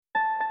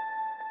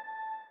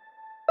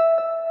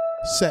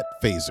Set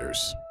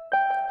Phasers,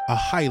 a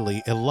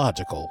highly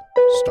illogical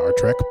Star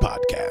Trek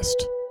podcast.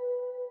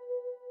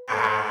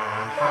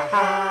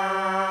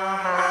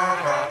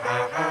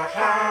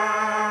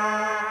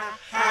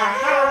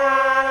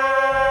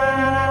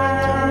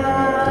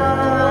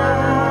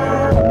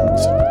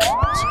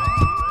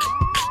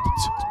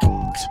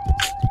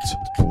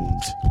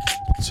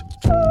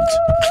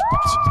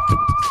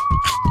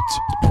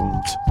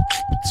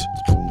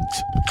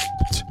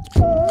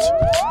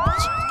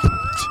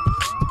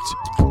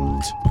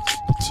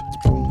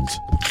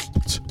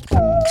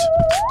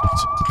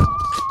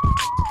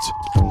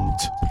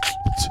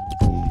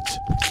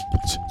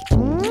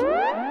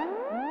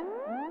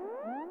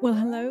 Well,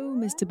 hello,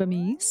 Mr.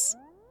 Bamise.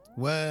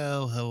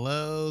 Well,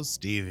 hello,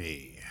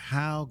 Stevie.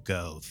 How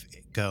goeth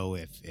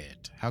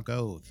it? How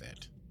goeth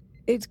it?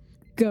 It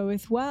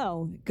goeth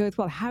well.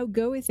 How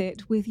goeth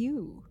it with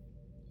you?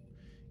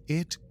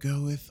 It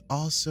goeth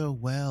also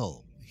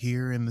well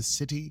here in the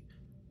city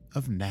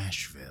of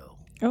Nashville.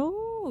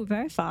 Oh,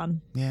 very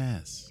fun.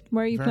 Yes.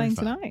 Where are you very playing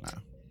fun. tonight?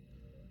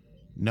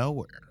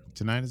 Nowhere.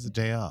 Tonight is a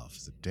day off.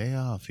 It's a day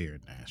off here in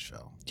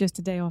Nashville. Just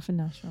a day off in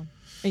Nashville.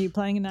 Are you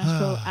playing in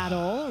Nashville at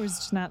all, or is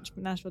just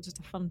Nashville just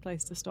a fun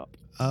place to stop?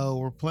 Oh,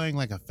 we're playing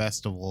like a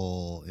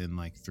festival in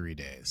like 3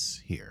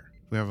 days here.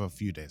 We have a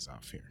few days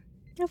off here.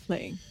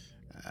 Lovely.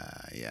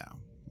 Yeah.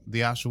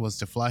 The option was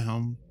to fly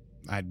home.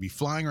 I'd be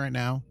flying right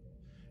now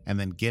and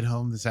then get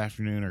home this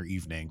afternoon or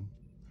evening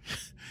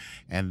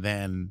and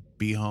then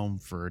be home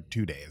for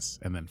 2 days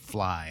and then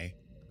fly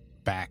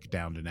back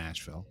down to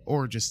Nashville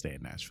or just stay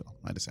in Nashville.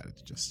 I decided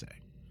to just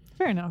stay.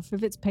 Fair enough.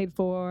 If it's paid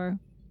for,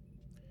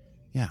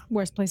 yeah,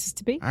 worst places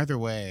to be. Either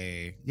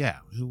way, yeah.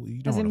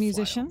 You don't As a want to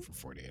musician? fly home for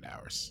 48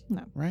 hours.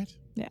 No. Right?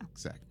 Yeah.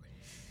 Exactly.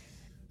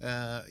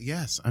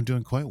 Yes, I'm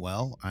doing quite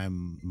well.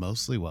 I'm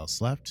mostly well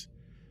slept.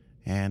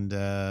 And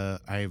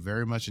I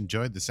very much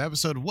enjoyed this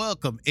episode.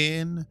 Welcome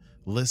in,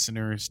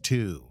 listeners,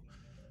 to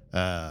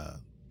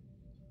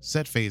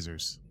Set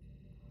Phasers,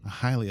 a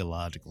highly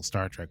illogical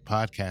Star Trek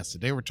podcast.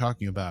 Today we're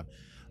talking about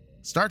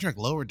Star Trek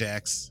Lower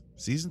Decks,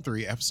 Season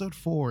 3, Episode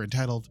 4,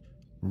 entitled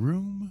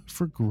Room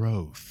for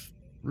Growth.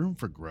 Room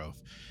for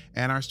Growth.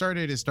 And our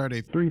stardate is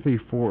stardate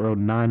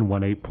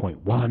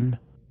 3340918.1.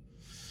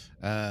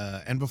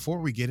 And before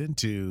we get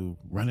into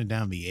running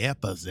down the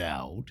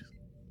episode,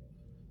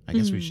 I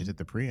guess we should hit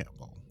the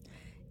preamble.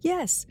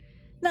 Yes.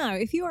 Now,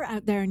 if you are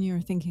out there and you're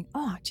thinking,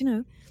 oh, do you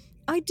know,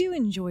 I do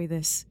enjoy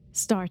this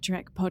Star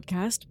Trek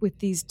podcast with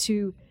these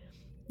two,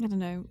 I don't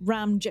know,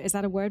 is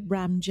that a word?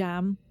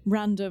 Random,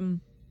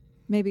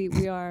 maybe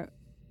we are,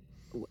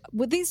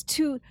 with these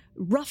two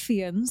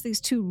ruffians, these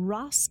two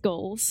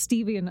rascals,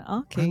 Stevie and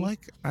Aki.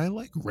 I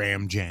like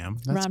Ram Jam.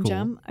 That's Ram cool.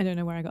 Jam, I don't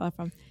know where I got that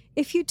from.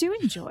 If you do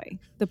enjoy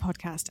the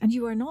podcast and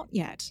you are not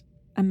yet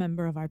a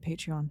member of our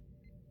Patreon,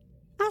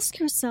 ask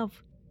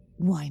yourself,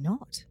 why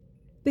not?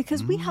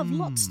 Because we have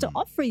lots to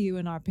offer you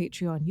in our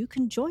Patreon. You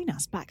can join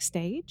us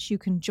backstage. You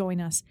can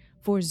join us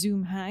for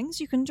Zoom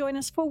hangs. You can join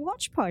us for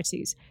watch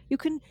parties. You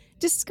can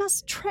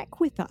discuss Trek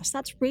with us.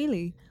 That's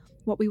really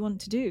what we want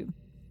to do.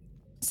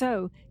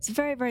 So it's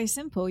very, very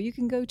simple. You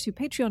can go to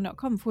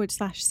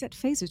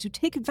patreon.com/setphaser to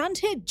take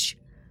advantage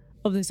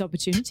of this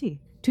opportunity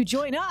to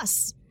join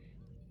us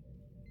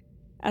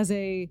as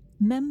a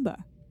member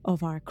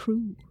of our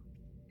crew.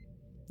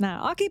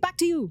 Now, Aki, back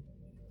to you.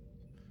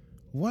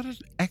 What an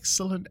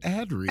excellent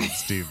ad read,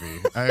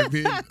 Stevie. I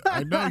mean,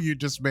 I know you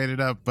just made it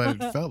up, but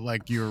it felt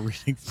like you were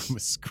reading from a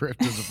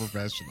script as a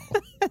professional.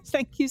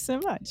 Thank you so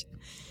much.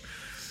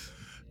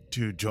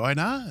 To join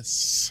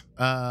us.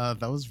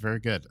 That was very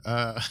good.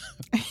 I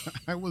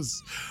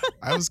was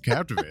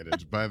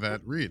captivated by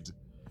that read.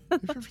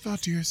 Have you ever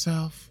thought to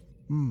yourself,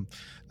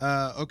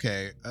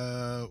 okay,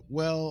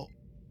 well,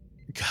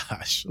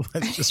 gosh,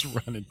 let's just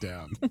run it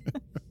down.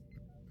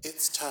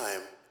 It's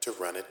time to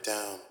run it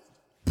down.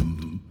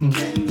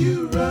 Can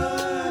you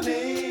run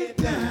it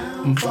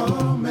down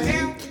for me?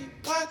 Tell me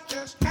what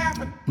just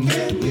happened.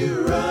 Can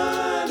you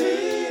run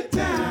it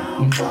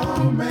down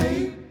for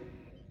me?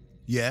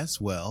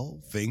 Yes, well,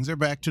 things are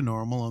back to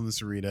normal on the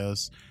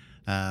Cerritos.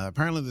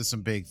 Apparently there's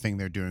some big thing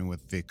they're doing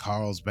with the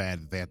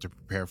Carlsbad that they have to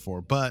prepare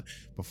for. But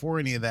before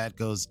any of that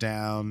goes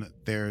down,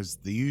 there's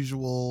the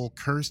usual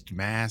cursed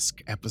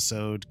mask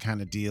episode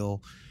kind of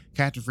deal.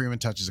 Captain Freeman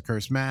touches a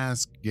cursed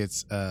mask,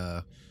 gets,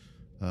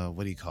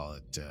 what do you call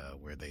it?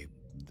 Where the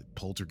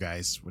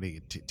poltergeist, what do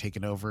you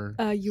taken over?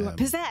 You are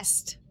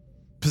possessed.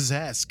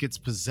 Gets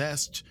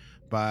possessed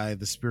by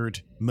the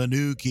spirit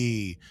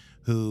Manuki,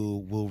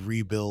 who will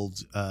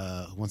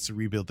wants to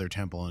rebuild their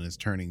temple and is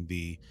turning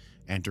the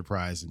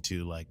Enterprise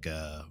into like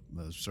a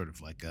sort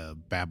of like a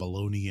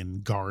Babylonian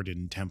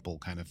garden temple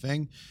kind of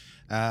thing.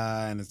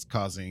 And it's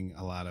causing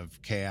a lot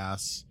of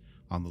chaos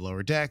on the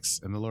lower decks,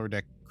 and the lower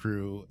deck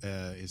crew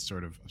is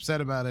sort of upset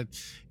about it.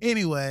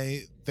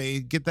 Anyway,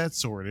 they get that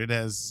sorted,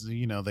 as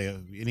you know,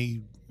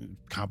 any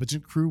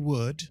competent crew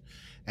would.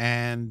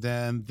 And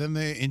then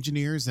the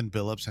engineers and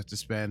Billups have to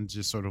spend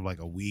just sort of like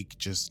a week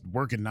just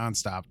working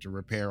nonstop to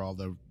repair all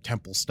the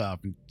temple stuff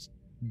and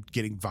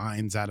getting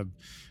vines out of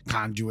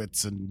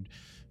conduits and,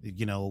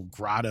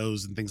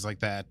 grottos and things like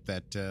that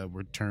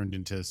were turned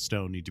into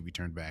stone need to be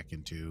turned back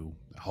into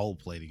hull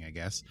plating, I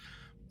guess.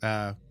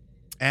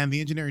 And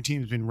the engineering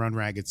team has been run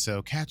ragged,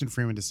 so Captain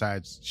Freeman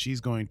decides she's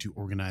going to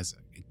organize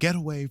a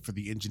getaway for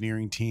the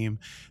engineering team.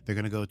 They're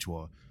going to go to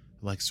a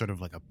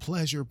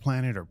pleasure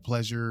planet or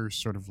pleasure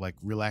sort of like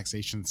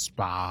relaxation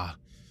spa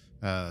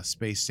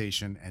space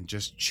station and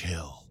just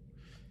chill.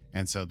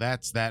 And so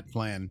that's that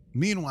plan.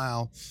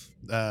 Meanwhile,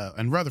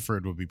 and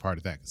Rutherford will be part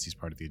of that because he's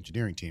part of the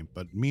engineering team.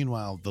 But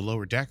meanwhile, the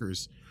lower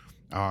deckers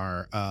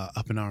are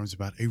up in arms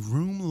about a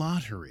room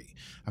lottery.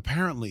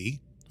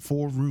 Apparently,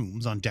 4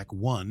 rooms on deck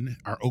 1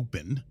 are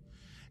open,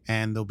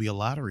 and there'll be a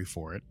lottery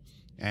for it.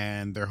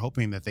 And they're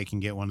hoping that they can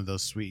get one of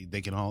those suites.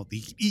 They can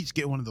each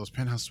get one of those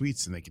penthouse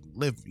suites, and they can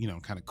live,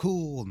 kind of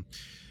cool.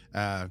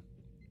 And,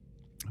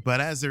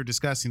 but as they're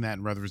discussing that,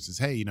 and Rutherford says,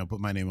 "Hey,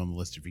 put my name on the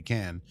list if you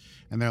can."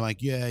 And they're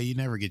like, "Yeah, you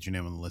never get your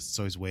name on the list. It's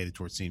always weighted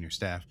towards senior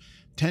staff."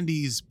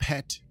 Tendy's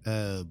pet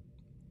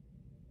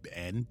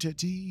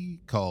entity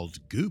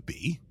called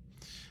Goopy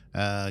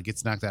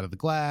gets knocked out of the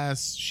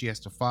glass. She has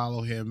to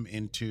follow him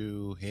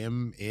into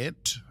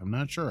it. I'm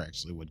not sure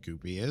actually what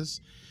Goopy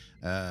is.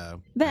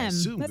 Them. I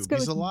assume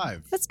Goopy's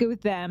alive. Let's go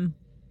with them.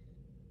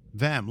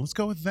 Let's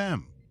go with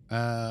them.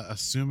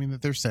 Assuming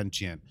that they're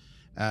sentient.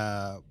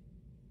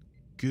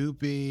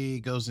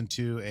 Goopy goes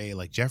into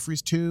a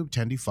Jeffrey's tube.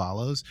 Tendy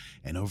follows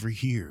and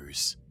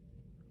overhears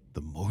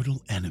the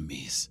mortal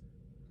enemies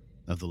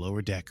of the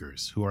lower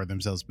deckers, who are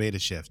themselves Beta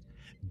Shift,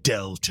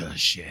 Delta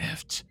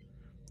Shift,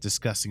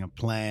 discussing a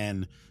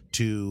plan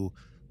to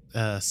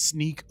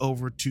sneak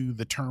over to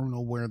the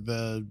terminal where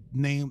the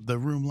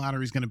room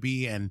lottery is going to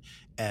be, and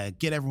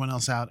get everyone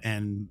else out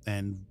and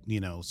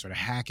sort of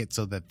hack it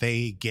so that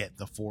they get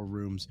the 4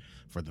 rooms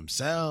for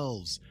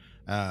themselves.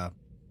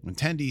 When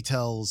Tendy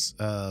tells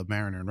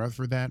Mariner and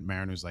Rutherford that,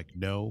 Mariner's like,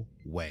 "No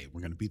way.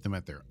 We're going to beat them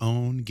at their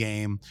own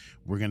game.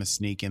 We're going to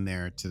sneak in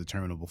there to the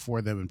terminal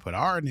before them and put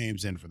our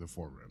names in for the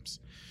 4 rooms."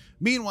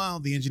 Meanwhile,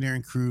 the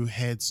engineering crew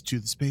heads to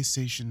the space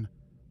station,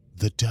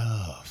 the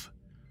Dove,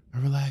 a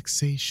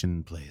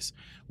relaxation place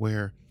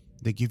where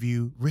they give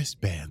you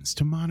wristbands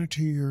to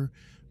monitor your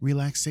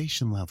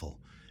relaxation level.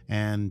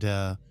 And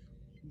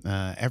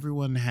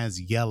everyone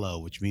has yellow,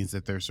 which means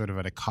that they're sort of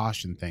at a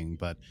caution thing.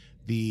 But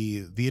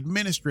the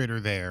administrator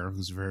there,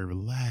 who's a very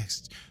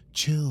relaxed,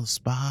 chill,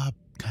 spa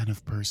kind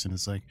of person,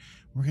 is like,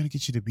 "We're going to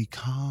get you to be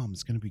calm.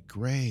 It's going to be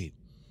great."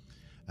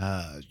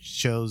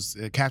 Shows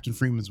Captain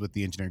Freeman's with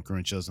the engineering crew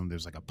and shows them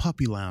there's a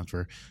puppy lounge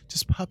where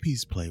just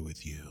puppies play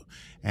with you,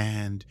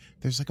 and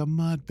there's a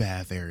mud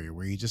bath area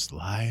where you just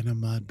lie in a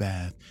mud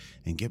bath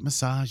and get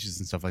massages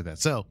and stuff like that.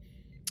 So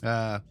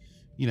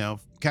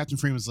Captain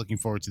Freeman's looking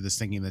forward to this,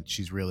 thinking that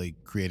she's really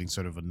creating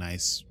sort of a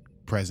nice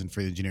present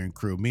for the engineering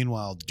crew.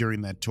 Meanwhile,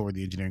 during that tour,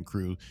 the engineering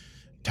crew,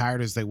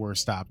 tired as they were,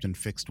 stopped and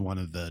fixed one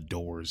of the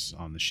doors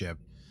on the ship.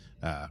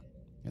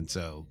 And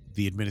so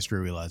the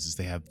administrator realizes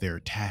they have their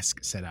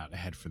task set out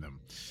ahead for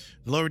them.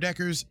 The lower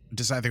deckers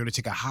decide they're going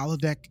to take a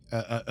holodeck,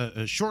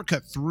 a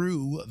shortcut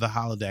through the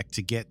holodeck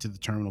to get to the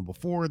terminal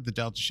before the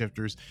Delta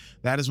Shifters.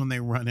 That is when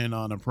they run in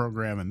on a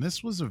program, and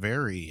this was a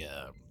very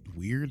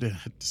weird,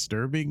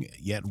 disturbing,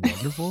 yet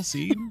wonderful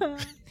scene.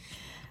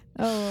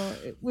 Oh,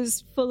 it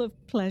was full of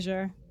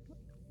pleasure.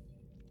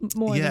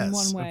 More than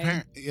one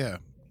way.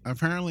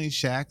 Apparently,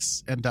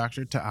 Shax and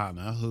Dr.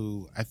 Ta'ana,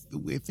 who I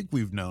think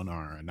we've known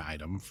are an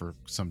item for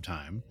some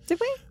time. Did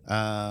we?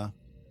 I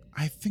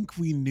think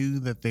we knew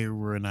that they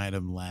were an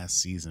item last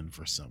season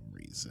for some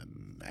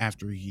reason.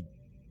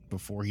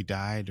 Before he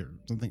died or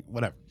something,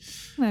 whatever.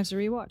 I have to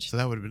rewatch. So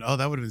that would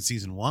have been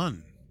season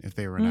 1 if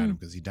they were an item,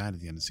 because he died at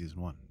the end of season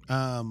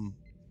 1.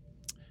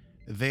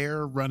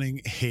 They're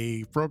running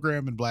a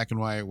program in black and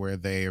white where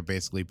they are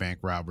basically bank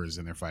robbers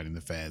and they're fighting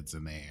the feds,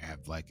 and they have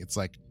it's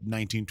like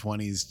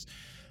 1920s,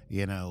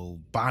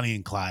 Bonnie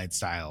and Clyde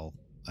style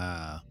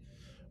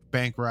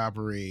bank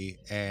robbery,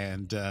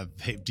 and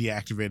they've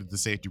deactivated the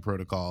safety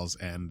protocols,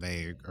 and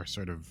they are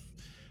sort of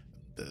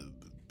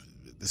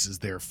this is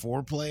their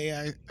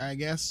foreplay, I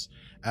guess.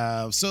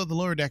 So the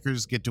lower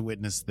deckers get to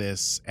witness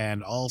this,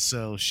 and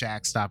also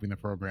Shaq stopping the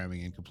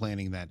programming and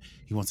complaining that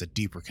he wants a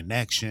deeper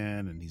connection.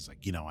 And he's like,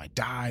 I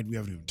died. We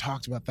haven't even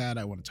talked about that.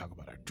 I want to talk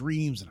about our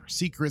dreams and our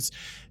secrets.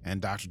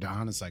 And Dr.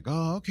 Don is like,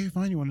 "Oh, okay,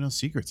 fine. You want to know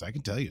secrets? I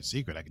can tell you a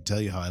secret. I can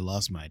tell you how I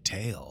lost my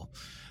tail."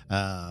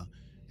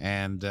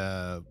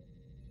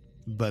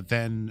 But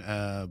then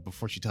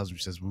before she tells him,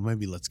 she says, "Well,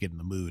 maybe let's get in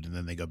the mood." And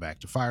then they go back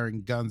to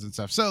firing guns and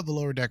stuff. So the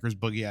lower deckers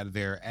boogie out of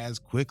there as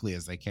quickly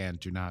as they can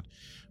to not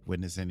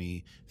witness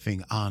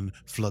anything en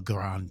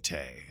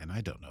flagrante. And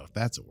I don't know if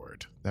that's a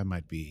word. That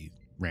might be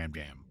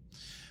ramjam.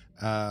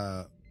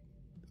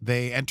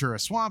 They enter a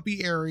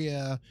swampy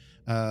area.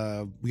 We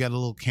got a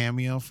little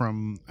cameo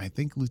from, I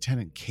think,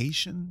 Lieutenant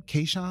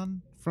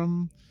Kayshawn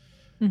from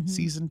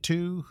season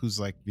 2, who's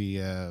like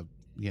the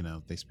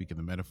they speak in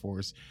the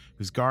metaphors,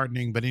 who's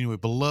gardening. But anyway,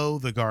 below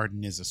the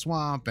garden is a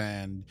swamp,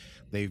 and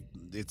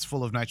it's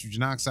full of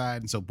nitrogen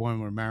oxide, and so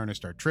Boimler and Mariner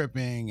start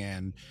tripping,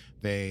 and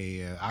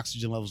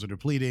oxygen levels are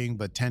depleting.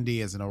 But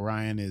Tendi, as an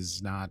Orion,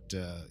 is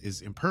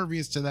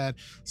impervious to that,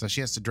 so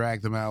she has to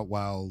drag them out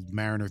while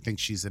Mariner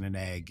thinks she's in an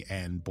egg,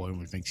 and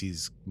Boimler thinks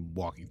he's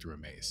walking through a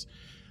maze.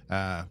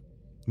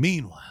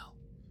 Meanwhile,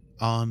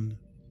 on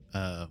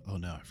I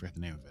forgot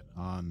the name of it.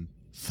 On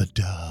the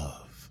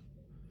Dove.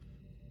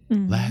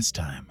 Last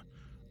time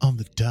on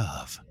the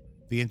Dove,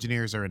 the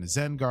engineers are in a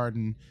Zen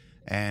garden,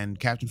 and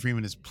Captain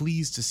Freeman is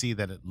pleased to see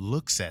that it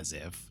looks as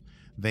if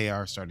they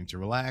are starting to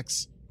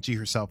relax. She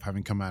herself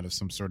having come out of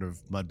some sort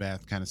of mud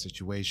bath kind of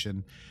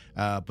situation.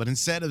 But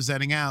instead of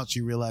zenning out,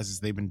 she realizes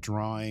they've been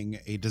drawing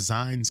a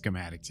design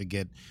schematic to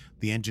get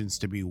the engines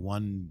to be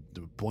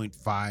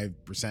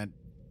 1.5%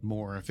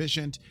 more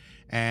efficient.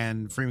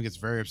 And Freeman gets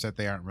very upset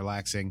they aren't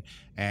relaxing.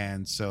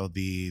 And so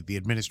the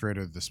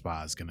administrator of the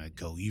spa is going to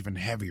go even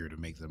heavier to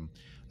make them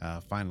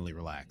finally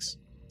relax.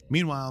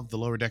 Meanwhile, the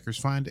lower deckers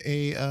find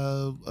a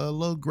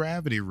low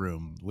gravity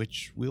room,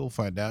 which we'll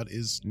find out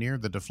is near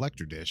the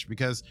deflector dish,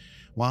 because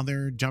while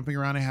they're jumping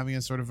around and having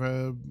a sort of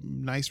a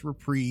nice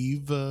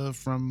reprieve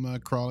from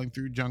crawling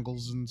through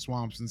jungles and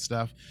swamps and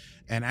stuff,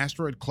 an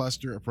asteroid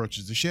cluster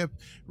approaches the ship.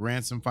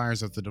 Ransom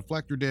fires up the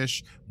deflector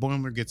dish.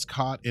 Boimler gets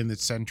caught in the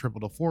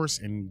centripetal force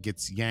and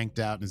gets yanked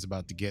out and is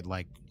about to get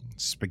like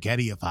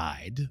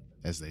spaghettyified,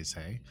 as they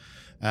say.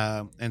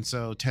 And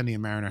so Tendi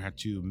and Mariner have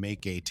to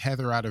make a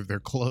tether out of their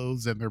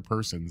clothes and their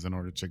persons in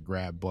order to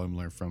grab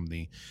Boimler from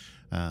the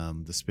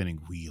spinning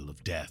wheel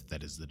of death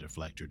that is the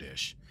deflector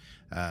dish.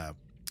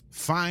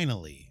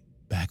 Finally,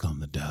 back on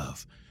the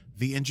Dove,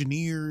 the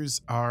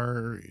engineers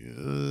are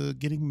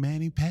getting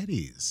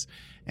mani-pedis.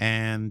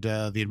 And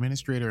the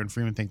administrator and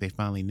Freeman think they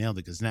finally nailed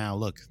it, because now,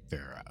 look,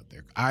 their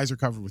eyes are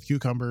covered with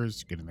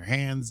cucumbers, getting their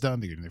hands done,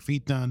 they're getting their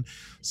feet done.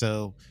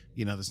 So,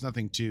 there's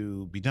nothing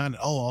to be done.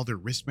 Oh, all their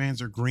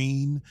wristbands are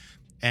green.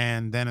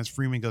 And then as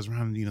Freeman goes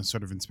around,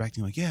 sort of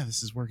inspecting, like, yeah,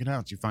 this is working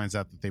out, she finds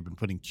out that they've been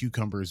putting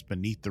cucumbers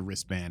beneath the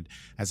wristband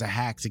as a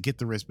hack to get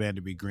the wristband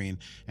to be green.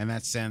 And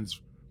that sends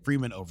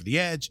Freeman over the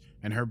edge,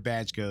 and her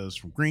badge goes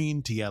from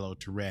green to yellow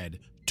to red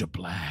to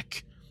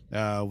black.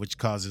 Which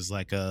causes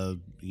like a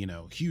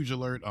huge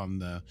alert on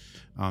the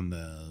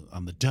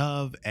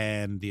Dove,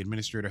 and the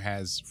administrator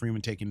has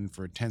Freeman taken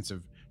for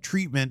intensive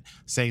treatment,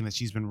 saying that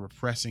she's been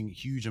repressing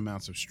huge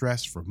amounts of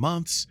stress for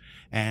months,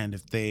 and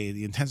if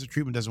the intensive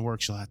treatment doesn't work,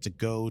 she'll have to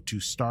go to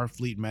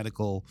Starfleet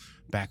Medical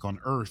back on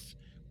Earth.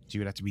 She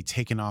would have to be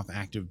taken off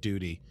active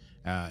duty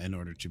in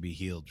order to be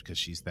healed, because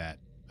she's that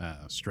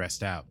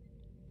stressed out.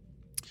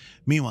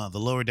 Meanwhile, the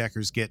lower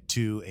deckers get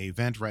to a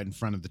vent right in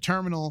front of the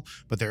terminal,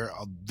 but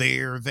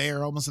they're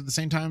there almost at the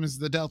same time as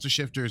the Delta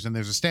shifters, and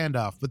there's a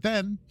standoff. But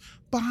then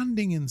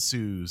bonding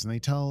ensues, and they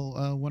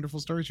tell wonderful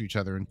stories to each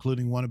other,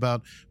 including one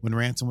about when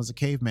Ransom was a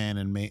caveman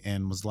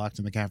and was locked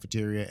in the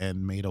cafeteria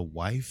and made a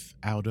wife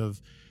out of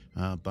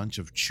a bunch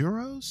of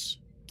churros.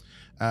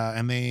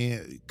 And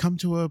they come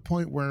to a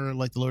point where,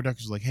 like, the lower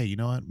deckers are like, hey, you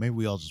know what? Maybe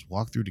we all just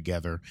walk through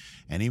together,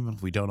 and even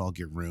if we don't all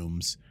get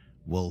rooms,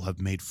 we'll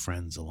have made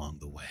friends along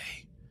the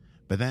way.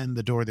 But then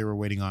the door they were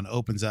waiting on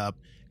opens up,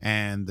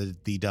 and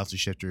the Delta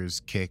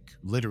shifters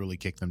literally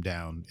kick them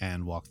down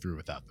and walk through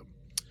without them.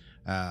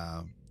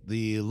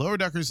 The lower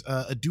deckers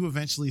do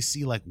eventually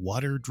see like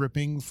water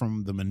dripping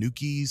from the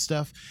Manuki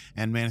stuff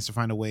and manage to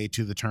find a way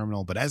to the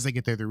terminal. But as they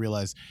get there, they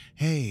realize,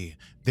 hey,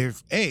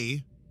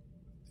 they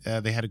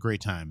had a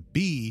great time.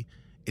 B,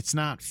 it's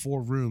not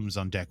 4 rooms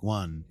on deck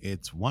 1.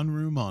 It's 1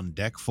 room on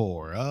deck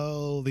 4.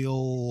 Oh, the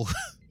old...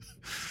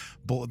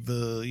 what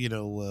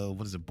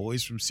is it?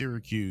 Boys from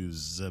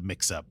Syracuse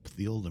mix up.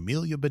 The old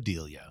Amelia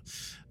Bedelia.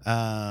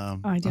 I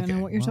don't know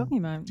what you're talking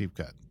about. Deep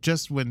cut.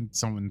 Just when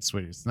someone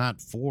switches, it's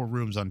not 4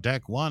 rooms on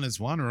deck 1.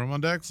 It's 1 room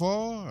on deck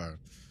 4.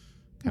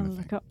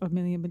 Look up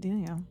Amelia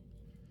Bedelia.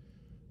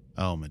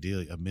 Oh,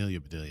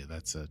 Amelia Bedelia.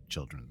 That's a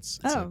children's.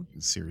 It's a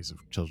series of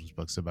children's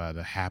books about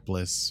a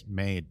hapless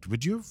maid.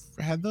 Would you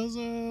have had those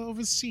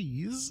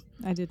overseas?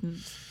 I didn't.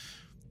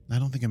 I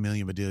don't think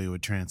Amelia Bedelia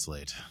would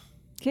translate.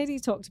 Katie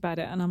talked about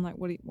it, and I'm like,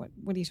 what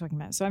are you talking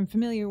about? So I'm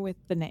familiar with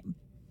the name.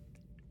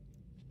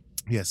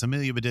 Yes,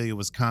 Amelia Bedelia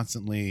was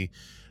constantly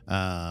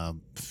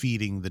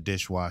feeding the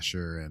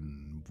dishwasher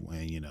and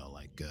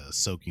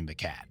soaking the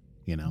cat,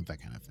 that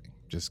kind of thing.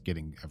 Just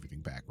getting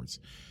everything backwards.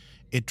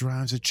 It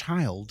drives a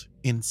child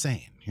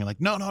insane. You're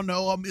like, no,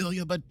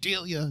 Amelia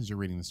Bedelia, as you're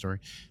reading the story.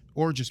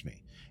 Or just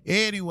me.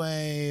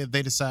 Anyway,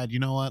 they decide, you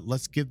know what,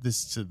 let's give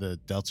this to the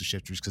Delta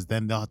shifters, because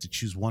then they'll have to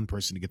choose one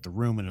person to get the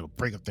room, and it'll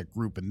break up their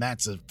group, and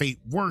that's a fate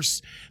worse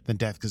than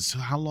death, because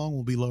how long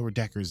will be lower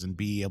deckers and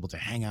be able to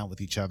hang out with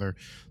each other?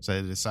 So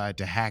they decide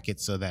to hack it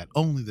so that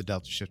only the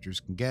Delta shifters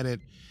can get it,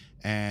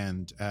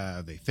 and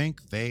they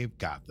think they've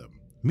got them.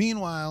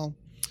 Meanwhile,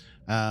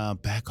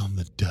 back on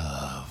the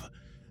Dove,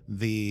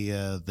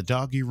 the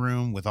doggy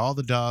room with all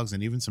the dogs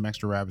and even some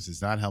extra rabbits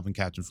is not helping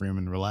Captain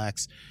Freeman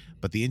relax,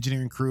 but the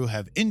engineering crew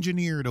have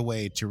engineered a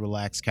way to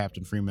relax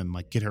Captain Freeman,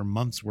 like get her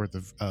months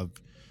worth of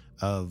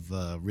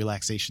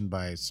relaxation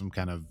by some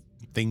kind of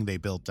thing they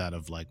built out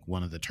of like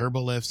one of the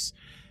turbo lifts.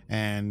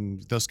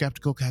 And though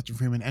skeptical, Captain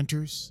Freeman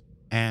enters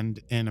and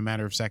in a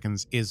matter of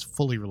seconds is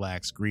fully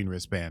relaxed, green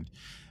wristband.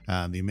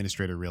 The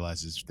administrator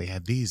realizes if they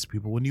had these,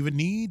 people wouldn't even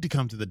need to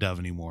come to the Dove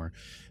anymore.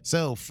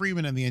 So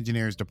Freeman and the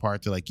engineers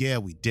depart. They're like, yeah,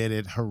 we did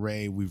it.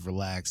 Hooray. We've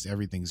relaxed.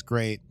 Everything's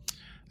great.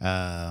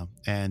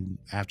 And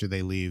after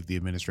they leave, the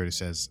administrator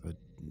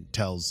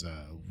tells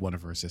one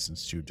of her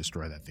assistants to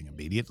destroy that thing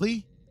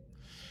immediately.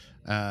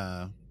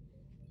 And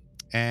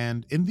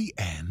in the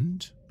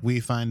end,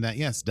 we find that,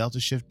 yes, Delta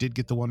Shift did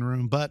get the one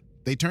room, but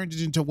they turned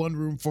it into one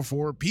room for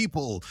 4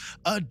 people.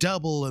 A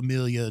double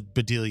Amelia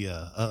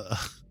Bedelia.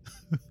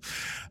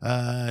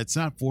 It's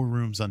not 4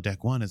 rooms on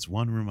deck 1. It's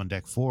 1 room on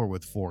deck 4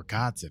 with 4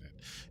 cots in it.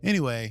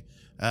 Anyway,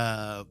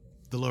 the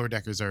lower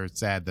deckers are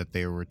sad that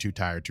they were too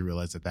tired to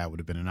realize that would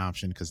have been an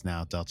option, because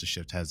now Delta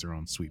Shift has their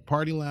own sweet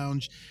party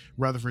lounge.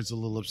 Rutherford's a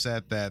little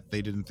upset that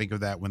they didn't think of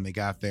that when they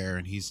got there,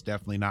 and he's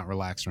definitely not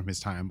relaxed from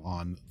his time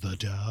on the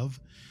Dove.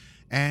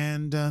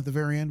 And at the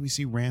very end, we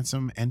see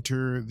Ransom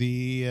enter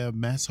the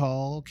mess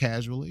hall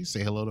casually,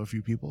 say hello to a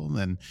few people, and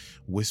then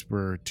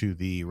whisper to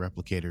the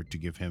replicator to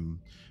give him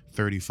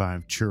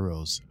 35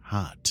 churros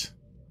hot.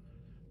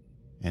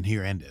 And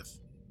here endeth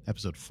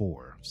episode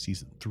 4,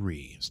 season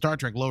 3, Star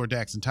Trek Lower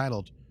Decks,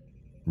 entitled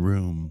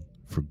Room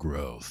for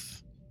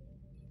Growth.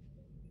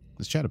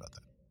 Let's chat about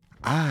that.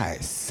 I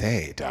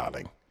say,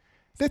 darling,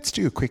 let's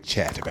do a quick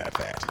chat about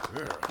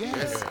that.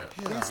 Yes,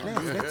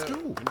 let's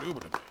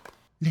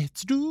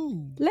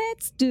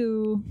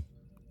do.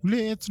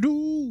 Let's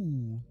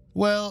do.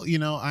 Well,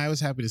 I was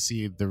happy to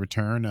see the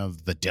return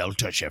of the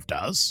Delta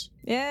Shifters.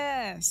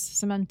 Yes,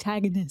 some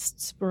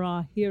antagonists for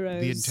our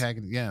heroes. The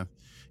antagonist, yeah.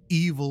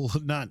 Evil,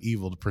 not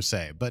evil per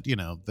se, but,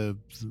 the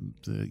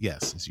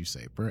yes, as you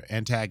say,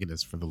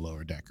 antagonists for the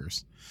lower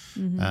deckers.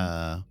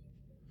 Mm-hmm.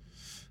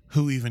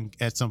 Who even,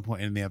 at some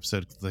point in the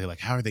episode, they're like,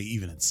 how are they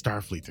even in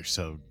Starfleet? They're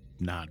so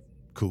not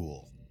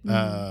cool.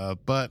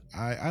 But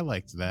I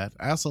liked that.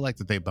 I also liked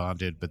that they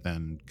bonded, but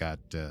then got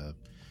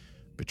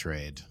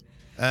betrayed.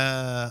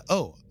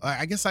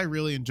 I guess I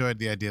really enjoyed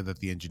the idea that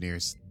the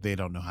engineers, they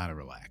don't know how to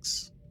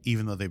relax,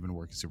 even though they've been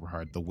working super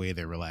hard. The way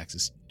they relax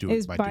is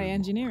by doing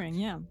engineering.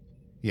 Yeah.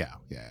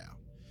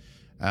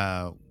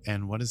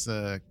 And what does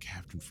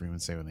Captain Freeman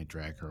say when they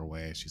drag her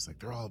away? She's like,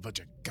 they're all a bunch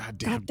of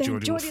goddamn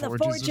Geordie the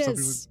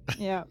Forges.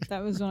 Yeah,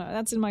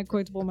 that's in my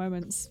quotable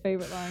moments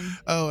favorite line.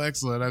 Oh,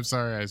 excellent. I'm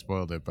sorry I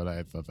spoiled it, but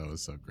I thought that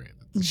was so great.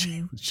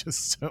 She was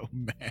just so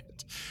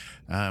mad.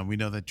 We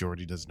know that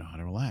Geordie doesn't know how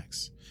to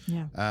relax.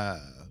 Yeah.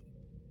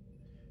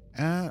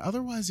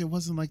 Otherwise, it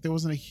wasn't like there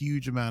wasn't a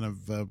huge amount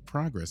of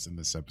progress in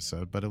this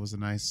episode, but it was a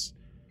nice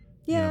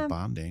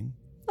bonding.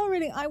 Not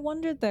really. I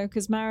wondered, though,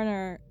 because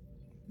Mariner,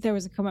 there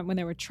was a comment when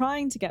they were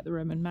trying to get the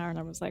room, and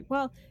Mariner was like,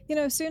 well,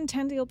 soon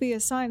Tendi will be a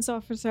science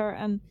officer,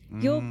 and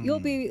you'll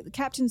be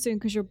captain soon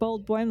because you're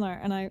Bold Boimler.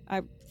 And I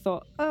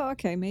thought, oh,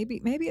 okay,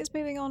 maybe it's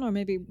moving on, or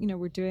maybe,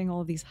 we're doing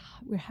all of these,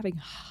 we're having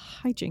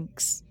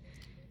hijinks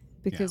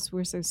because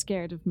we're so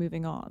scared of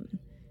moving on.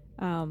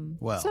 So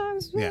I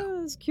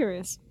was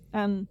curious.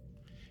 And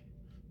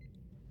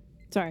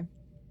sorry.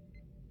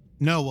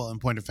 No, well, in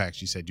point of fact,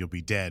 she said you'll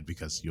be dead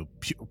because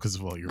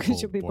of all your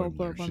Bold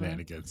Boimler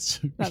shenanigans.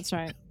 That's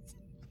right.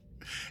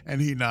 And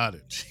he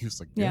nodded. He was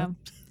like, yeah.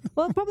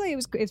 Well, probably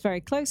it's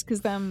very close, because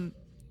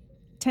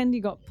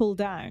Tendi got pulled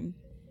down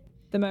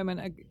the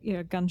moment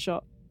a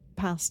gunshot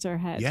passed her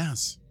head.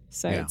 Yes.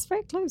 So it's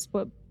very close,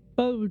 but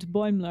Bold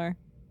Boimler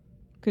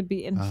could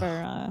be in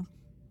for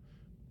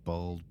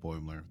Bold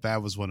Boimler.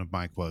 That was one of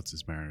my quotes,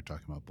 is Mariner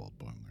talking about Bold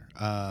Boimler.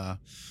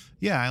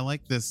 I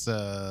like this.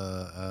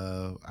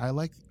 I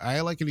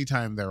like any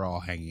time they're all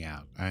hanging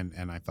out,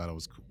 and I thought it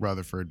was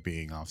Rutherford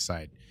being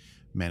offsite.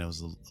 Man, it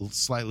was a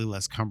slightly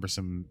less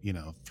cumbersome,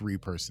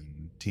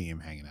 3-person team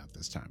hanging out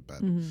this time.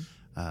 But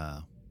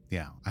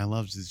I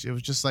loved it. It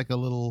was just like a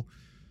little.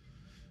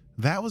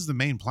 That was the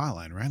main plot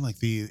line, right? Like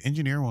the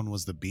engineer one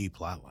was the B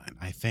plot line,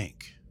 I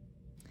think.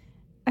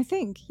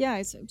 Yeah.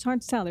 It's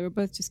hard to tell. They were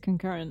both just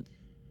concurrent.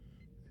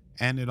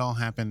 And it all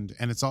happened,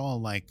 and it's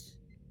all like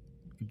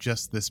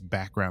just this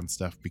background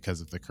stuff because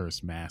of the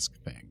cursed mask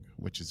thing,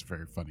 which is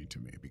very funny to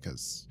me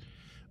because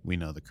we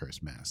know the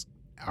cursed mask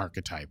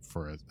archetype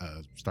for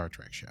a Star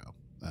Trek show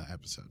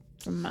episode.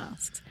 From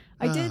masks.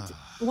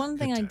 One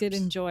thing I did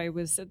enjoy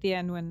was at the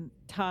end when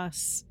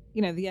TAS,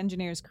 the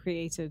engineers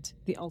created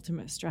the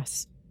ultimate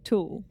stress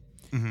tool,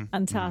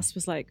 and TAS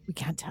was like, we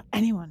can't tell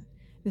anyone,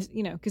 this,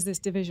 because this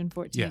Division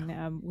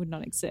 14 would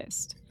not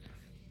exist.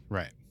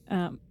 Right.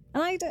 And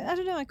I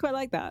don't know, I quite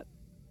like that.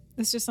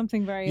 There's just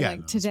something very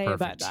today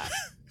about that.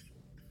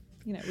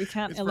 We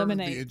can't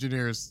eliminate the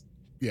engineers.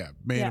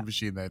 Made a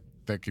machine that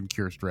can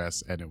cure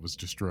stress, and it was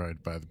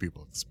destroyed by the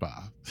people at the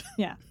spa.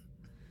 Yeah.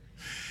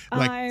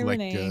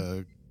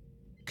 like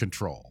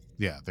Control.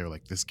 Yeah, they're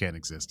like, this can't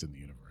exist in the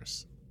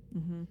universe.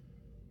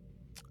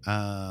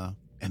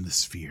 And the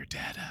sphere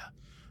data.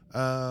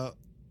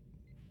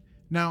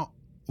 Now,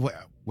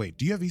 wait,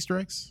 do you have Easter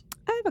eggs?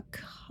 I have a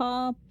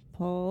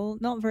couple,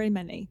 not very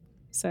many.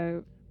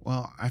 So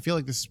Well, I feel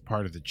like this is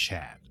part of the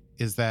chat.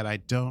 Is that I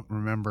don't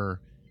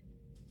remember.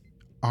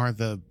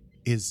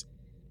 Is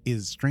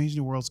Strange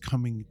New Worlds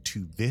coming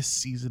to this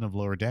season of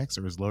Lower Decks,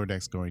 or is Lower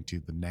Decks going to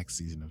the next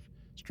season of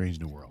Strange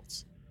New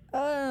Worlds?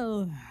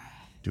 Oh.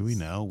 Do we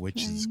know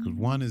which is? Because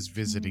one is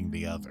visiting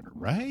the other,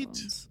 right?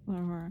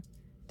 Lower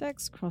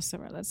Decks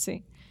crossover. Let's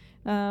see.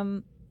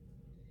 And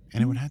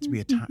it would have to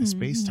be a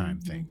space-time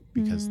thing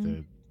because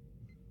the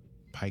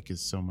Pike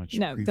is so much.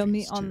 No, they'll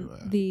meet previous on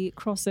to, the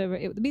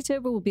crossover. The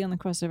meetover will be on the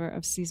crossover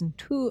of season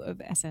 2 of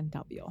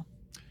SNW.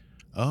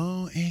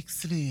 Oh,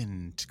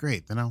 excellent.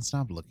 Great. Then I'll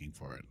stop looking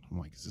for it. I'm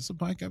like, is this a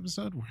Pike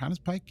episode? How does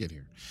Pike get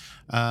here?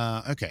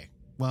 Okay.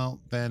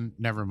 Well, then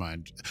never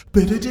mind.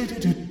 Hello,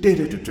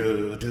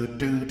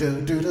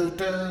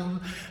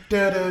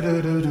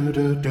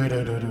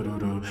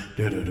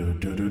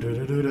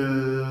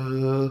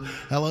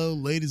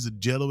 ladies and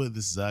gentlemen.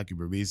 This is Aki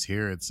Berbice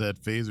here at Set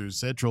Phaser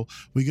Central.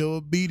 We go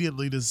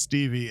immediately to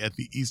Stevie at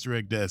the Easter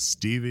egg desk.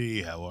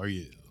 Stevie, how are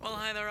you? Well,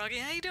 hi there,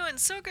 Augie. How you doing?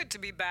 So good to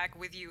be back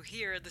with you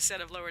here at the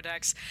set of Lower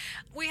Decks.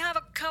 We have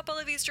a couple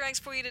of Easter eggs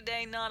for you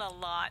today, not a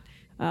lot.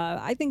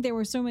 I think there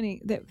were so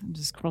many. I'm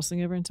just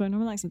crossing over into my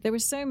normal accent. There were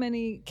so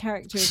many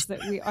characters that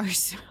we are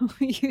so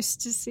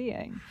used to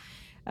seeing.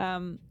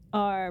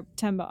 Our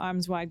Temba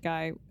Arms Wide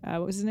guy,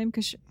 what was his name?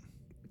 Kayshawn?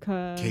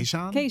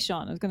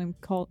 Kayshawn. I was going to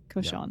call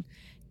Kayshawn.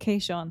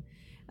 Kayshawn.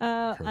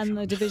 And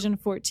the Division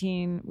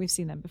 14, we've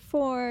seen them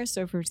before.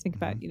 So if we were to think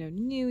about,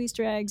 new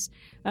Easter eggs,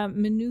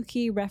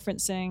 Manuki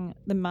referencing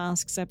the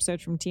Masks episode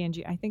from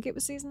TNG. I think it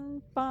was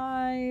season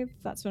 5.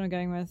 That's what I'm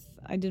going with.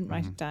 I didn't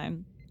write it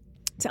down.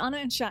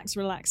 T'Ana and Shax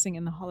relaxing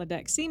in the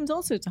holodeck seems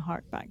also to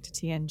hark back to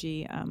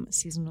TNG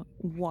season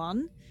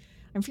 1.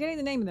 I'm forgetting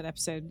the name of that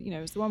episode. It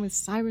was the one with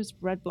Cyrus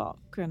Redblock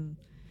and,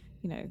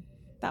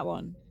 that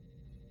one.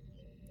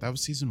 That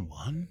was season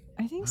 1?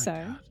 I think My so.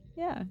 God.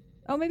 Yeah.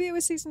 Oh, maybe it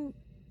was season...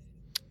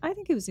 I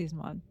think it was season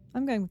 1.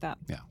 I'm going with that.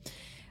 Yeah.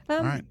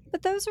 All right.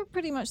 But those are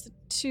pretty much the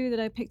two that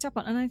I picked up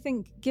on. And I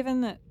think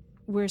given that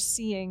we're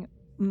seeing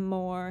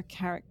more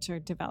character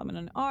development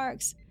and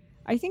arcs,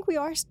 I think we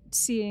are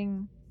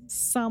seeing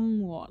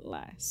somewhat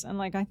less.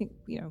 And I think,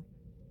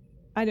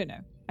 I don't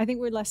know. I think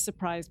we're less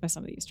surprised by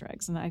some of the Easter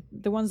eggs. And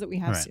the ones that we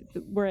have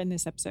that were in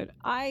this episode,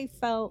 I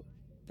felt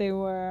they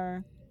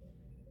were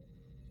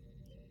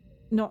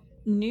not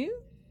new.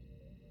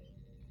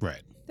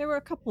 Right. There were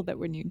a couple that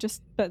were new,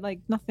 but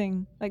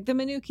nothing. Like the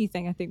Manuki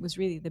thing, I think was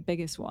really the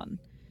biggest one.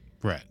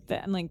 Right.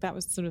 That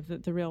was sort of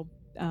the real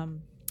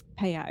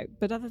payout.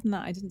 But other than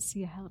that, I didn't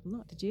see a hell of a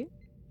lot. Did you?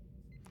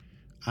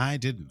 I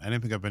didn't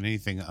pick up on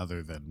anything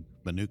other than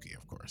Manuki,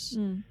 of course.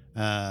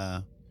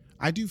 I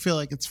do feel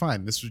like it's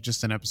fine. This was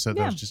just an episode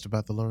that was just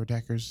about the Lower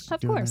Deckers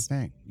doing their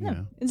thing. You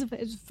know? It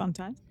was a fun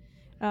time.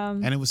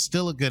 And it was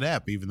still a good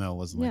ep, even though it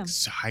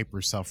wasn't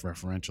hyper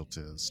self-referential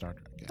to Star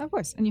Trek. Yeah. Of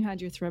course. And you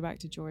had your throwback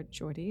to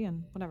Geordie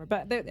and whatever.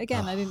 But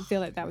again, I didn't feel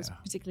like that was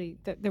particularly,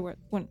 that they weren't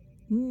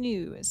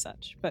new as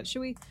such. But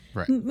should we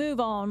move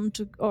on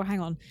to, or hang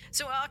on.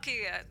 So, Aki,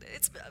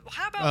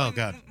 how about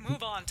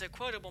move on to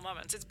quotable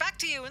moments? It's back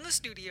to you in the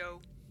studio.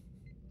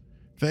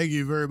 Thank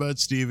you very much,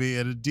 Stevie.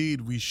 And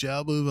indeed, we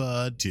shall move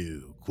on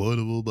to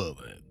quotable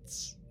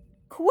moments.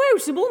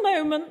 Quotable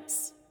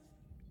moments.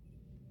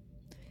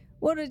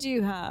 What did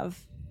you have?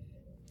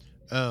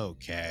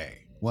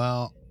 Okay.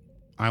 Well,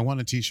 I want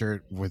a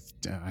t-shirt with,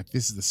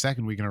 this is the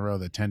second week in a row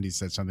that Tendi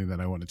said something that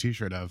I want a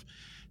t-shirt of.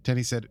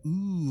 Tendi said,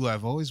 ooh,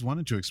 I've always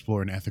wanted to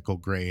explore an ethical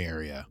gray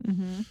area.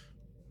 Mm-hmm.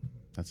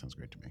 That sounds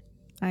great to me.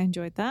 I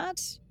enjoyed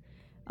that.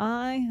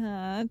 I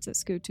had,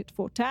 let's go tit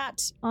for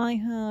tat. I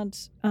had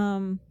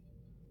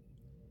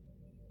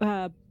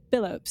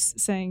Billups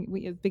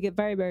saying, at the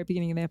very, very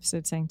beginning of the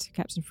episode, saying to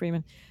Captain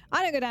Freeman,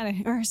 I don't go down to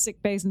her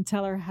sick bays and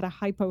tell her how to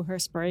hypo her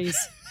sprays.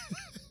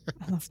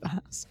 I love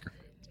that. That's great.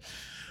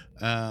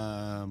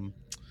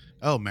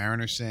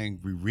 Mariner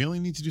saying, we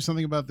really need to do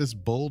something about this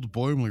bold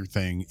Boimler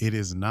thing. It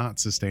is not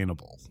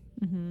sustainable.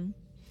 Mm-hmm.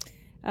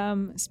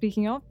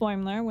 Speaking of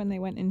Boimler, when they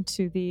went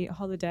into the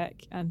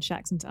holodeck and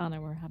Shax and T'Ana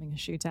were having a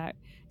shootout,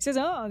 he says,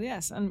 oh,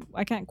 yes, and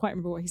I can't quite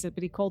remember what he said,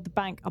 but he called the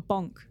bank a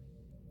bonk.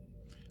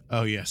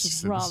 Oh, yes. This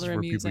is where rather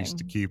amusing. People used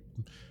to keep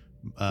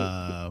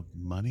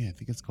money. I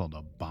think it's called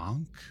a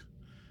bonk.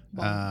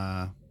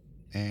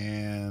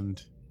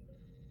 And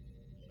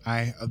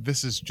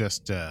this is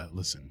just,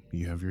 listen,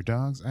 you have your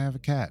dogs, I have a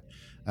cat.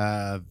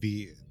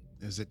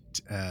 Is it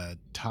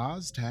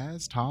Taz?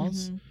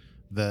 Mm-hmm.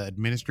 The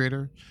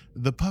administrator?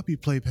 The puppy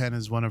playpen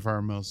is one of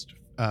our most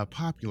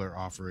popular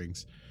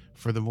offerings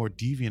for the more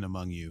deviant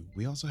among you.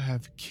 We also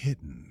have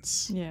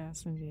kittens.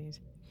 Yes, indeed.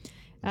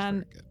 That's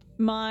And very good.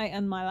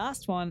 my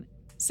last one,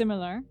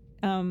 similar,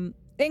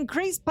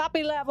 increased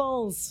puppy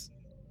levels.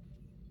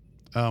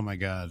 Oh my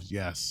God,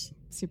 yes.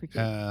 Super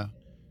cute. And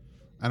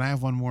I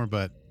have one more,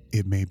 but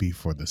it may be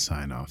for the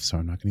sign-off, so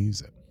I'm not going to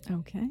use it.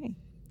 Okay.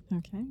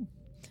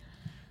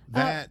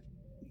 That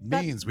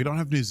means we don't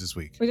have news this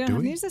week. We don't do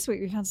have news this week.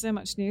 We've had so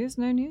much news,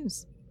 no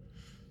news.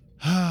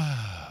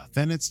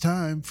 Then it's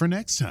time for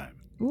next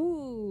time.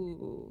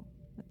 Ooh.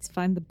 Let's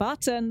find the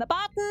button. The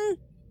button!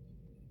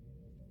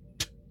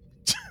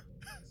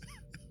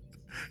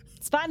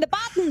 find the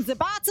buttons. The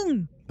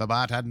button. The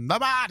button. The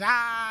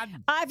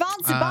button. I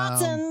found the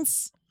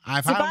buttons.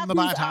 I found the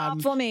buttons are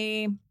button. for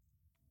me.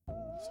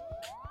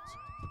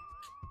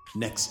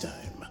 Next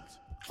time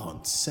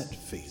on Set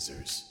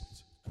Phasers.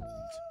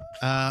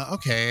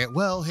 Okay.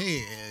 Well,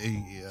 hey,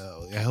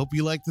 I hope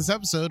you liked this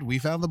episode. We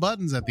found the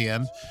buttons at the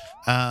end.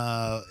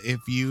 If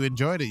you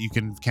enjoyed it, you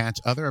can catch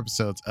other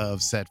episodes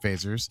of Set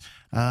Phasers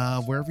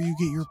wherever you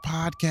get your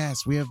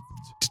podcasts. We have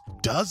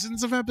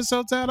dozens of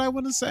episodes out, I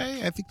want to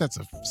say. I think that's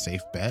a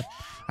safe bet.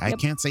 I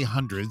can't say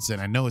hundreds,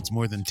 and I know it's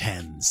more than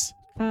tens.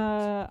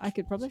 I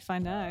could probably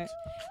find out.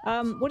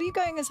 What are you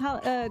going as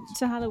to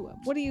Halloween?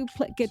 What do you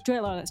get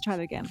drill on? Let's try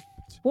that again.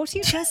 What are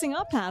you dressing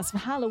up as for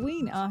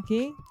Halloween,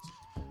 Arky?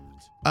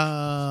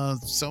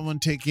 Someone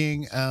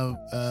taking a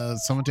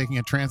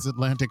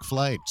transatlantic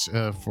flight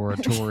for a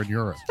tour in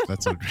Europe.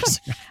 That's what I'm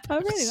dressing up. Oh,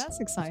 really? That's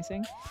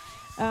exciting.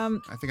 I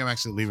think I'm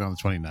actually leaving on the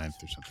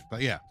 29th or something.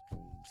 But yeah.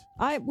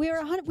 We are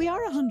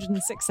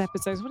 106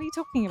 episodes. What are you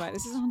talking about?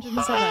 This is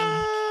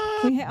 107.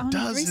 We hit 100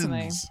 Dozens.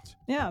 recently.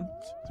 Yeah.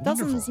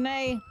 Wonderful. Dozens,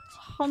 nay,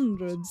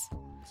 hundreds.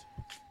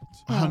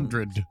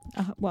 100.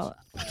 Well,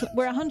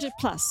 we're 100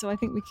 plus, so I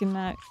think we can.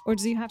 Or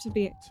do you have to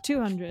be at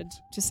 200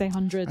 to say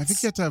hundreds? I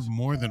think you have to have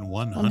more than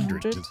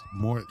 100.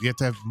 100? You have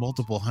to have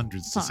multiple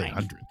hundreds to say Fine.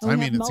 hundreds. Well, we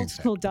I have mean, it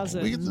seems multiple technical.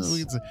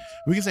 dozens.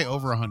 We can say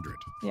over 100.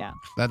 Yeah.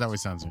 That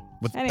always sounds good.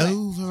 With Anyway.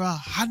 over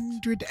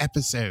 100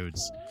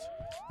 episodes.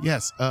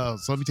 Yes. So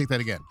let me take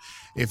that again.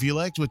 If you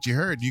liked what you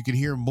heard, you can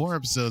hear more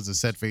episodes of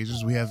Set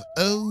Phasers. We have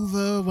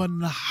over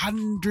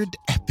 100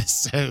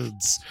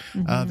 episodes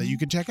that you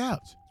can check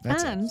out.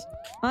 That's And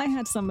I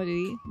had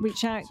somebody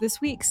reach out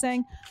this week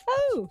saying,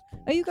 "Oh,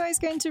 are you guys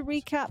going to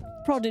recap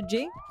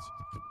Prodigy?"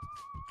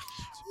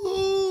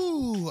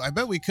 Ooh, I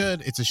bet we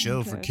could. It's a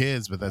show for could.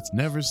 kids, but that's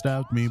never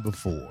stopped me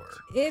before.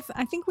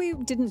 I think we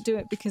didn't do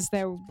it because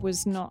there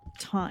was not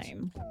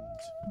time,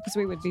 because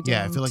we would be doing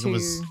Yeah, I feel like it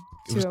was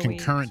two a week.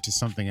 concurrent to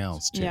something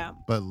else too. Yeah.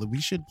 But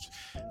we should,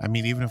 I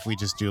mean, even if we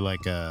just do like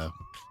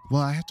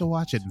well, I have to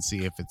watch it and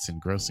see if it's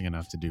engrossing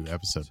enough to do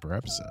episode per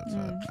episode.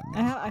 But,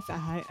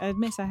 I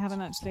admit I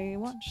haven't actually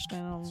watched it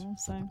all,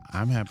 so.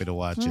 I'm happy to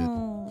watch it.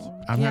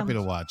 I'm happy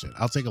to watch it.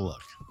 I'll take a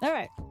look. All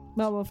right.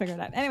 Well, we'll figure it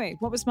out. Anyway,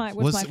 what's my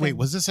thing?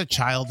 Was this a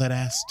child that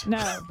asked?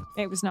 No,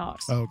 it was not.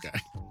 Okay.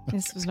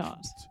 This was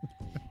not.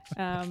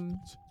 I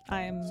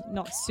am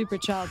not super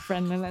child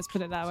friendly. Let's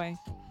put it that way.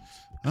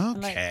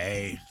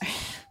 Okay.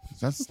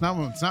 It's not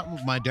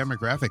what my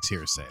demographics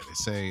here say. They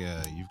say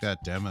you've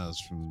got demos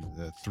from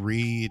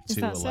 3 Is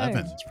to that so?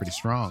 11. It's pretty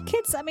strong.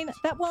 Kids, I mean,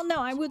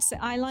 no, I would say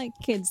I like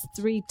kids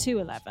 3 to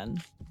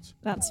 11.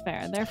 That's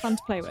fair. They're fun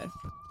to play with.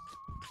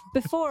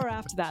 Before or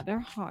after that, they're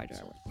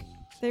harder work.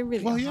 They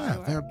really Well, are yeah,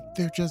 hard work.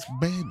 they're just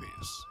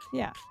babies.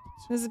 Yeah.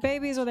 There's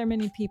babies or they're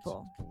mini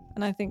people.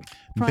 And I think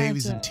prior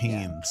Babies to- and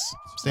teens.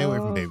 Stay away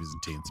from Oh, babies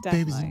and teens.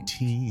 definitely. Babies and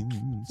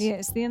teens. Yeah,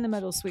 it's the in the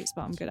middle sweet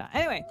spot I'm good at.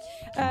 Anyway,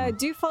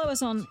 do follow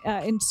us on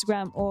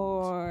Instagram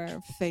or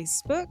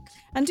Facebook,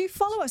 and do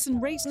follow us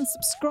and rate and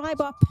subscribe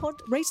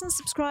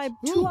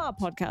to our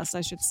podcast.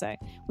 I should say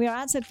we are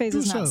at Set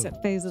Phasers and at so.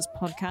 Set Phasers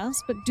podcast.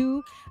 But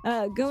do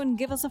go and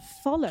give us a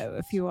follow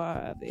if you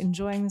are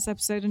enjoying this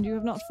episode and you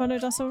have not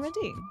followed us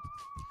already.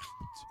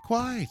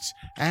 Quite.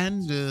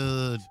 And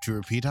to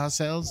repeat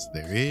ourselves,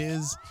 there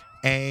is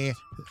a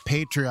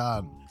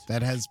Patreon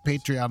that has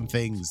Patreon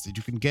things that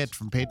you can get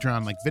from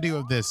Patreon, like video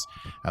of this.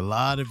 A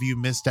lot of you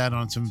missed out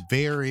on some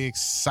very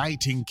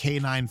exciting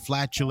canine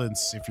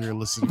flatulence if you're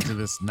listening to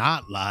this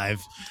not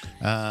live.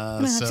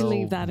 I'm gonna have to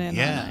leave that in.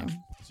 Yeah. aren't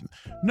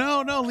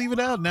I? No, leave it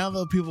out. Now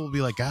though, people will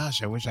be like,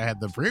 gosh, I wish I had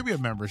the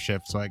premium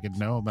membership so I could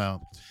know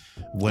about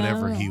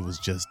whatever he was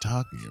just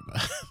talking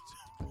about.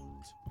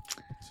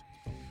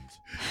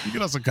 You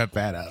can also cut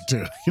that out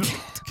too. You don't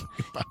have to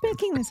keep about it.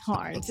 Making this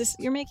hard.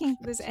 You're making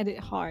this edit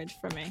hard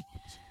for me.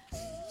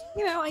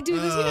 I do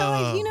this.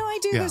 I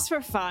do Yeah. this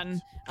for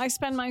fun. I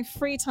spend my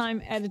free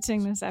time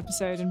editing this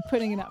episode and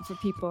putting it up for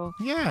people.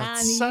 Yeah,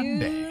 it's and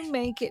Sunday. you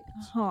make it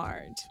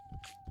hard.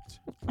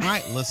 All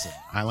right, listen.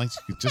 I like to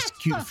just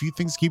keep a few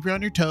things to keep you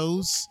on your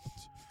toes.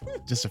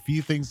 Just a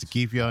few things to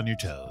keep you on your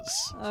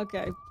toes.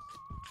 Okay.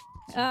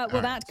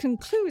 That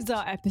concludes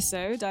our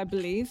episode, I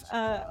believe.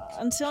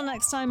 Until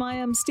next time, I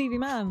am Stevie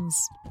Mans.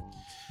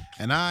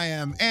 And I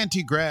am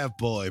Anti-Grav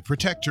Boy,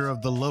 protector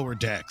of the lower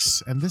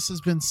decks. And this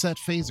has been Set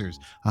Phasers,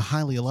 a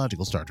highly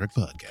illogical Star Trek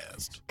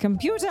podcast.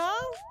 Computer!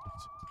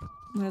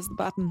 Where's the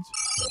button?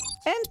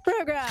 End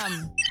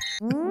program!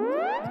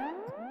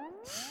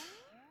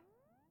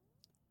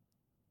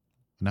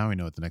 Now we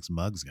know what the next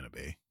mug's going to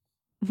be.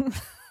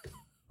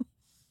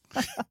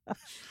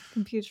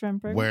 Computer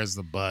end program. Where's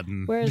the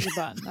button? Where's the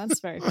button? That's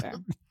very fair.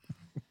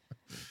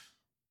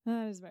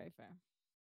 That is very fair.